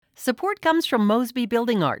Support comes from Mosby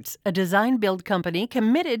Building Arts, a design-build company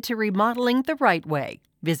committed to remodeling the right way.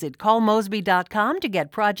 Visit callmosby.com to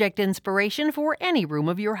get project inspiration for any room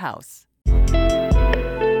of your house.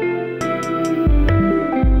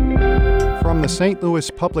 From the St.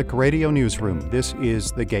 Louis Public Radio Newsroom, this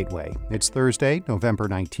is The Gateway. It's Thursday, November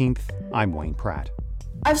 19th. I'm Wayne Pratt.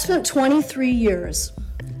 I've spent 23 years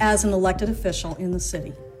as an elected official in the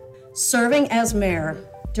city. Serving as mayor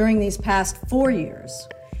during these past 4 years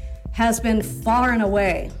has been far and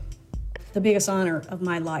away the biggest honor of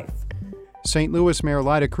my life. St. Louis Mayor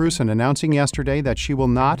Lyda Krewson announcing yesterday that she will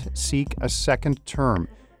not seek a second term.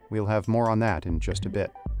 We'll have more on that in just a bit.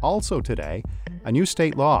 Also today, a new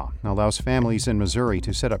state law allows families in Missouri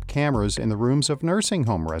to set up cameras in the rooms of nursing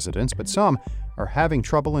home residents, but some are having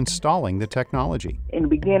trouble installing the technology. In the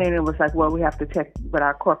beginning, it was like, well, we have to check with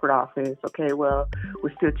our corporate office. Okay, well,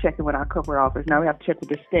 we're still checking with our corporate office. Now we have to check with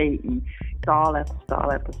the state, and stall after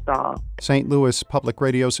stall after stall. St. Louis Public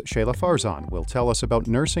Radio's Shayla Farzan will tell us about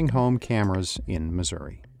nursing home cameras in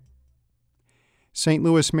Missouri. St.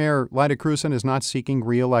 Louis Mayor Lyda Krewson is not seeking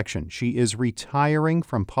re-election. She is retiring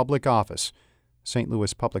from public office. St.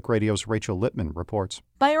 Louis Public Radio's Rachel Lippman reports.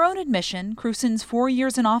 By her own admission, Krewson's 4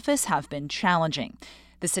 years in office have been challenging.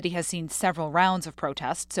 The city has seen several rounds of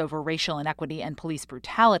protests over racial inequity and police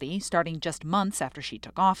brutality, starting just months after she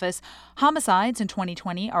took office. Homicides in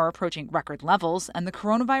 2020 are approaching record levels, and the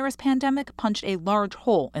coronavirus pandemic punched a large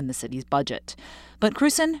hole in the city's budget. But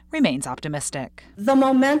Krewson remains optimistic. The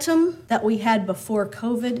momentum that we had before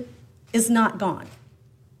COVID is not gone.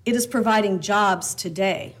 It is providing jobs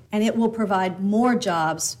today, and it will provide more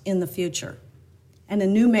jobs in the future. And a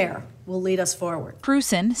new mayor will lead us forward.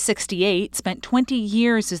 Krewson, 68, spent 20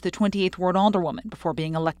 years as the 28th Ward Alderwoman before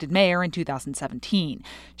being elected mayor in 2017.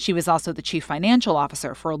 She was also the chief financial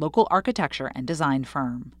officer for a local architecture and design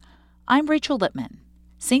firm. I'm Rachel Lippman,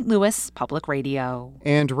 St. Louis Public Radio.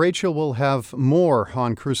 And Rachel will have more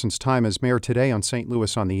on Krewson's time as mayor today on St.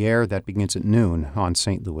 Louis on the Air. That begins at noon on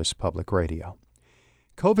St. Louis Public Radio.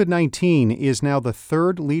 COVID-19 is now the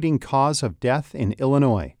third leading cause of death in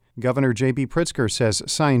Illinois. Governor J.B. Pritzker says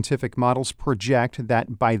scientific models project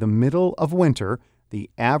that by the middle of winter,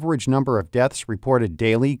 the average number of deaths reported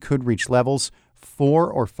daily could reach levels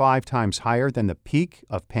 4 or 5 times higher than the peak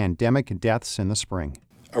of pandemic deaths in the spring.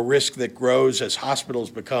 A risk that grows as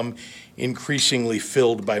hospitals become increasingly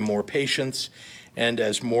filled by more patients and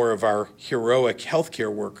as more of our heroic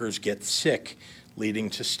healthcare workers get sick, leading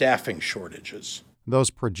to staffing shortages.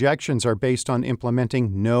 Those projections are based on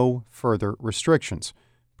implementing no further restrictions.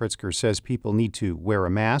 Pritzker says people need to wear a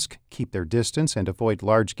mask, keep their distance, and avoid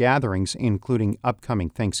large gatherings, including upcoming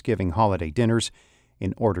Thanksgiving holiday dinners,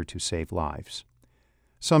 in order to save lives.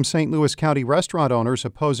 Some St. Louis County restaurant owners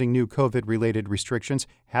opposing new COVID-related restrictions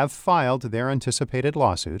have filed their anticipated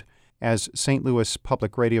lawsuit. As St. Louis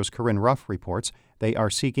Public Radio's Corinne Ruff reports, they are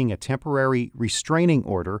seeking a temporary restraining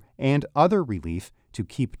order and other relief to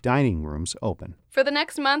keep dining rooms open. For the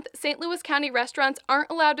next month, St. Louis County restaurants aren't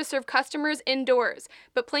allowed to serve customers indoors,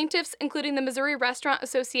 but plaintiffs, including the Missouri Restaurant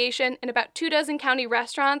Association and about 24 county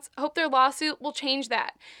restaurants, hope their lawsuit will change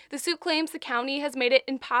that. The suit claims the county has made it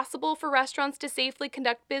impossible for restaurants to safely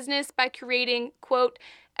conduct business by creating, quote,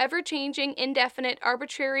 ever-changing, indefinite,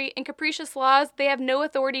 arbitrary, and capricious laws they have no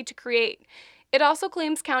authority to create. It also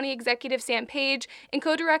claims County Executive Sam Page and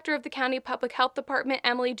co-director of the County Public Health Department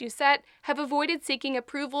Emily Doucette have avoided seeking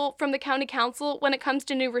approval from the County Council when it comes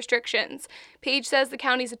to new restrictions. Page says the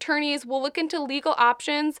county's attorneys will look into legal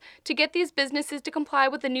options to get these businesses to comply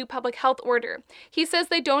with the new public health order. He says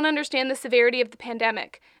they don't understand the severity of the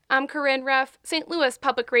pandemic. I'm Corinne Ruff, St. Louis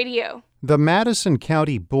Public Radio. The Madison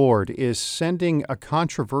County Board is sending a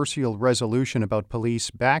controversial resolution about police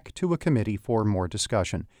back to a committee for more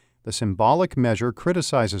discussion. The symbolic measure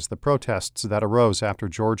criticizes the protests that arose after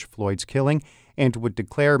George Floyd's killing and would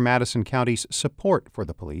declare Madison County's support for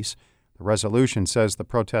the police. The resolution says the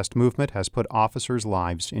protest movement has put officers'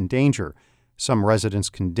 lives in danger. Some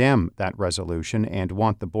residents condemn that resolution and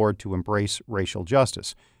want the board to embrace racial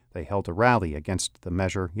justice. They held a rally against the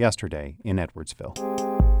measure yesterday in Edwardsville.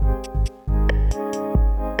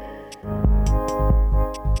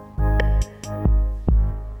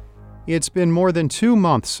 It's been more than 2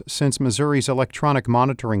 months since Missouri's electronic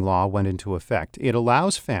monitoring law went into effect. It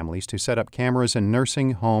allows families to set up cameras in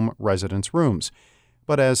nursing home residents' rooms.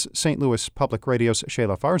 But as St. Louis Public Radio's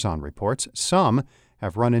Shayla Farzan reports, some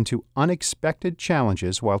have run into unexpected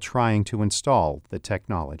challenges while trying to install the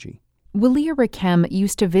technology. Lyda Krewson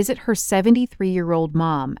used to visit her 73-year-old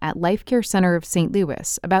mom at Life Care Center of St.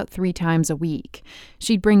 Louis about 3 times a week.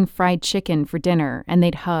 She'd bring fried chicken for dinner, and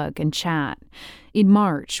they'd hug and chat. In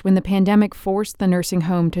March, when the pandemic forced the nursing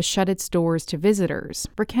home to shut its doors to visitors,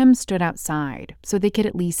 Krewson stood outside so they could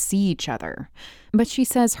at least see each other. But she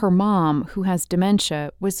says her mom, who has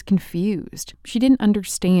dementia, was confused. She didn't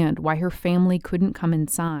understand why her family couldn't come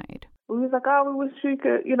inside. We was like, oh, we wish we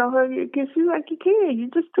could, hug you, kiss you like you can. You're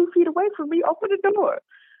just 2 feet away from me. Open the door.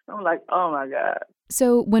 I'm like, oh, my God.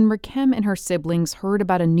 So when Krewson and her siblings heard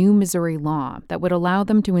about a new Missouri law that would allow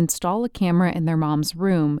them to install a camera in their mom's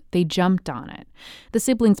room, they jumped on it. The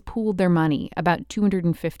siblings pooled their money, about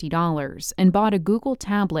 $250, and bought a Google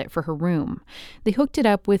tablet for her room. They hooked it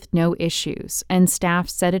up with no issues, and staff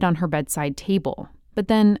set it on her bedside table. But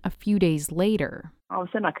then a few days later, all of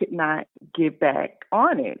a sudden I could not get back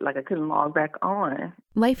on it. Like I couldn't log back on.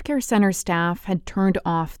 Life Care Center staff had turned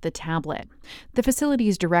off the tablet. The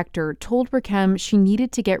facility's director told Krewson she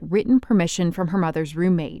needed to get written permission from her mother's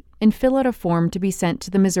roommate and fill out a form to be sent to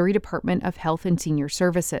the Missouri Department of Health and Senior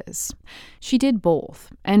Services. She did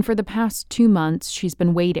both, and for the past 2 months she's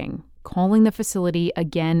been waiting, calling the facility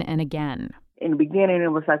again and again. In the beginning,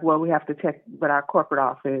 it was like, well, we have to check with our corporate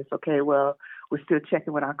office. Okay, well, we're still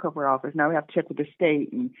checking with our corporate office. Now we have to check with the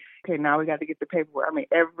state. And, okay, now we got to get the paperwork. I mean,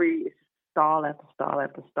 every stall after stall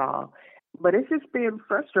after stall. But it's just been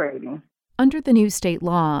frustrating. Under the new state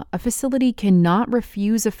law, a facility cannot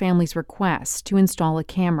refuse a family's request to install a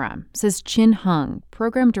camera, says Chin Hung,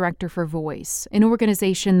 program director for Voice, an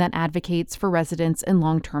organization that advocates for residents in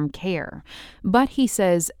long-term care. But he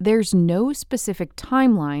says there's no specific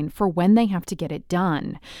timeline for when they have to get it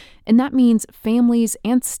done. And that means families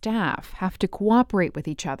and staff have to cooperate with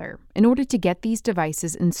each other in order to get these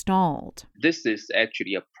devices installed. This is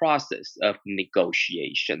actually a process of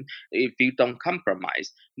negotiation. If you don't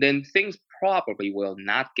compromise, then things probably will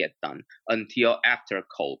not get done until after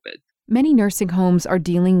COVID. Many nursing homes are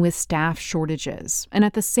dealing with staff shortages, and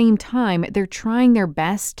at the same time, they're trying their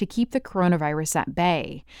best to keep the coronavirus at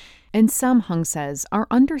bay. And some, Hung says, are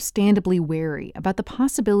understandably wary about the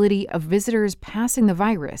possibility of visitors passing the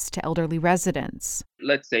virus to elderly residents.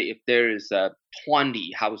 Let's say if there is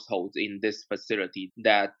 20 households in this facility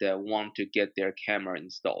that want to get their camera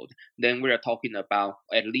installed, then we are talking about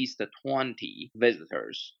at least 20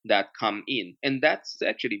 visitors that come in, and that's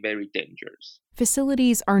actually very dangerous.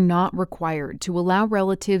 Facilities are not required to allow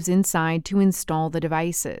relatives inside to install the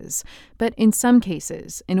devices. But in some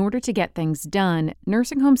cases, in order to get things done,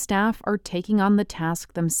 nursing home staff are taking on the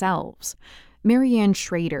task themselves. Marianne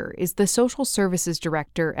Schrader is the social services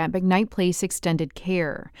director at McKnight Place Extended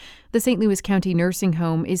Care. The St. Louis County nursing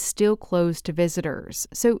home is still closed to visitors,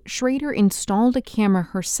 so Schrader installed a camera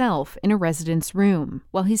herself in a resident's room,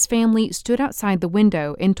 while his family stood outside the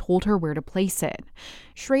window and told her where to place it.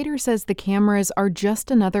 Schrader says the cameras are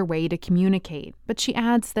just another way to communicate, but she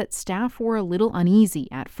adds that staff were a little uneasy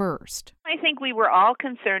at first. I think we were all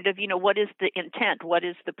concerned of, what is the intent? What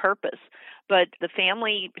is the purpose? But the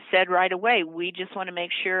family said right away, we just want to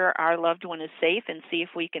make sure our loved one is safe and see if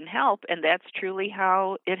we can help. And that's truly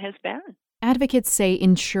how it has been. Advocates say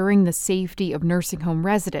ensuring the safety of nursing home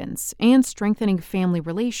residents and strengthening family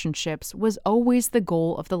relationships was always the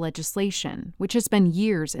goal of the legislation, which has been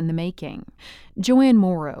years in the making. Joanne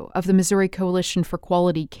Morrow of the Missouri Coalition for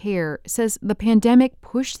Quality Care says the pandemic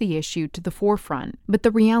pushed the issue to the forefront, but the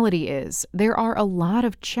reality is there are a lot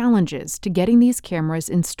of challenges to getting these cameras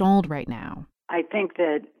installed right now. I think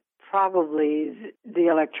that probably the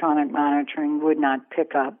electronic monitoring would not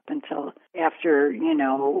pick up until after,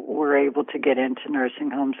 we're able to get into nursing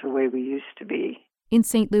homes the way we used to be. In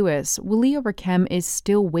St. Louis, Lyda Krewson is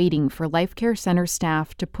still waiting for Life Care Center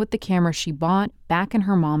staff to put the camera she bought back in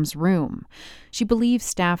her mom's room. She believes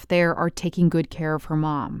staff there are taking good care of her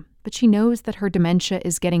mom, but she knows that her dementia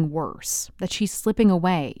is getting worse, that she's slipping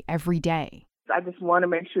away every day. I just want to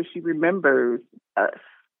make sure she remembers us,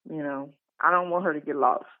 I don't want her to get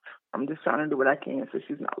lost. I'm just trying to do what I can so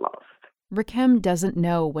she's not lost. Krewson doesn't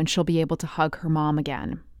know when she'll be able to hug her mom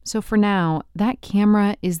again. So for now, that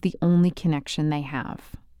camera is the only connection they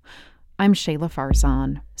have. I'm Shayla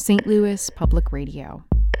Farzan, St. Louis Public Radio.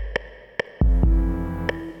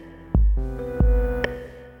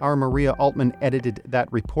 Our Maria Altman edited that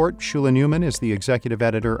report. Shula Newman is the executive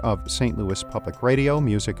editor of St. Louis Public Radio,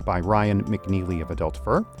 music by Ryan McNeely of Adult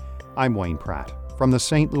Fur. I'm Wayne Pratt. From the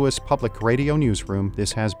St. Louis Public Radio newsroom,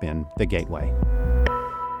 this has been The Gateway.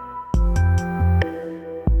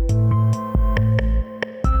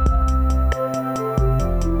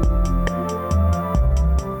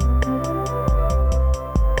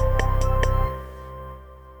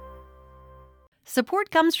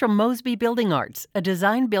 Support comes from Mosby Building Arts, a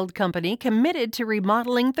design build company committed to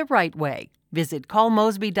remodeling the right way. Visit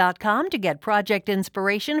callmosby.com to get project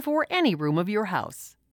inspiration for any room of your house.